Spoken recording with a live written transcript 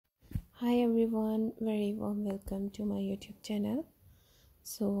Hi everyone, very warm welcome to my YouTube channel.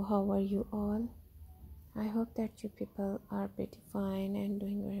 So how are you all? I hope that you people are pretty fine and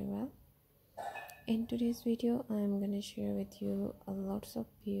doing very well. In today's video I am gonna share with you a lots of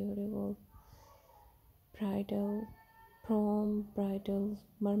beautiful bridal, prom, bridal,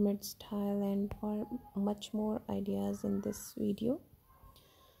 mermaid style and much more ideas in this video.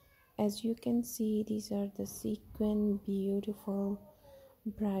 As you can see, these are the sequin beautiful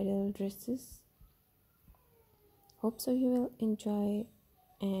bridal dresses. Hope so you will enjoy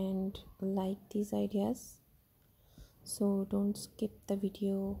and like these ideas, so don't skip the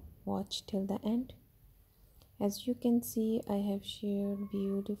video, watch till the end. As you can see, I have shared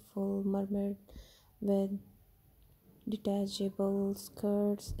beautiful mermaid with detachable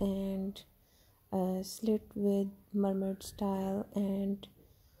skirts and slit with mermaid style and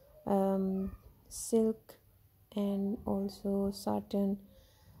silk and also satin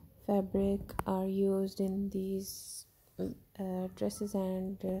fabric are used in these dresses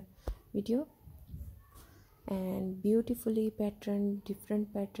and video, and beautifully patterned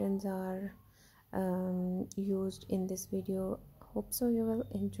different patterns are used in this video. Hope so you will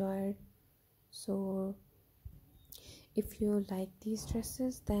enjoy it. So if you like these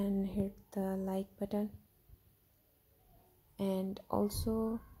dresses, then hit the like button and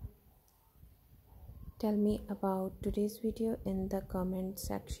also tell me about today's video in the comment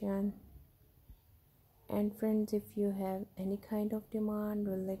section. And friends, if you have any kind of demand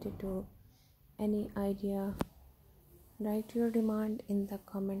related to any idea, write your demand in the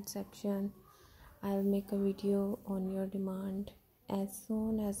comment section. I'll make a video on your demand as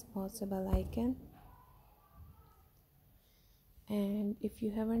soon as possible I can. And if you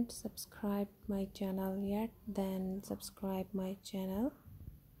haven't subscribed my channel yet, then subscribe my channel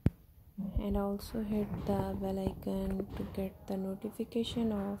and also hit the bell icon to get the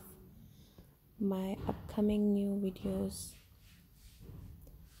notification of my upcoming new videos.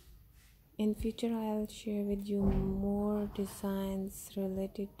 In future I'll share with you more designs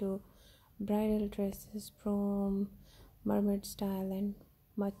related to bridal dresses, prom, mermaid style and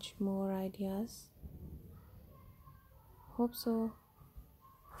much more ideas. Hope so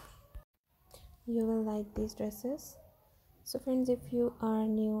you will like these dresses. So friends, if you are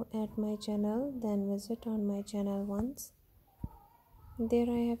new at my channel, then visit on my channel once. There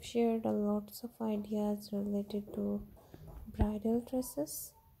I have shared a lots of ideas related to bridal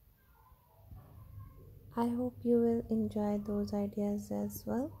dresses. I hope you will enjoy those ideas as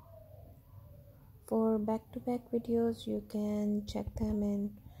well. For back-to-back videos, you can check them in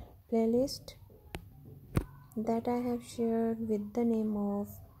playlist that I have shared with the name of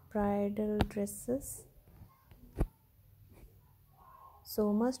bridal dresses.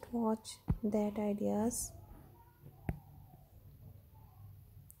 So must watch that ideas.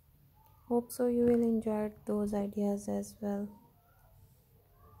 Hope so you will enjoy those ideas as well.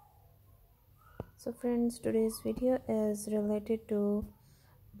 So friends, today's video is related to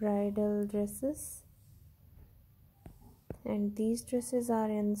bridal dresses, and these dresses are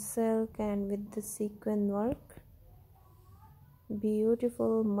in silk and with the sequin work,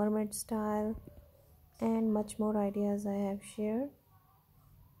 beautiful mermaid style and much more ideas I have shared.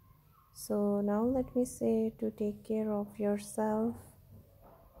 So now let me say to take care of yourself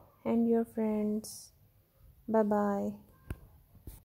and your friends. Bye bye.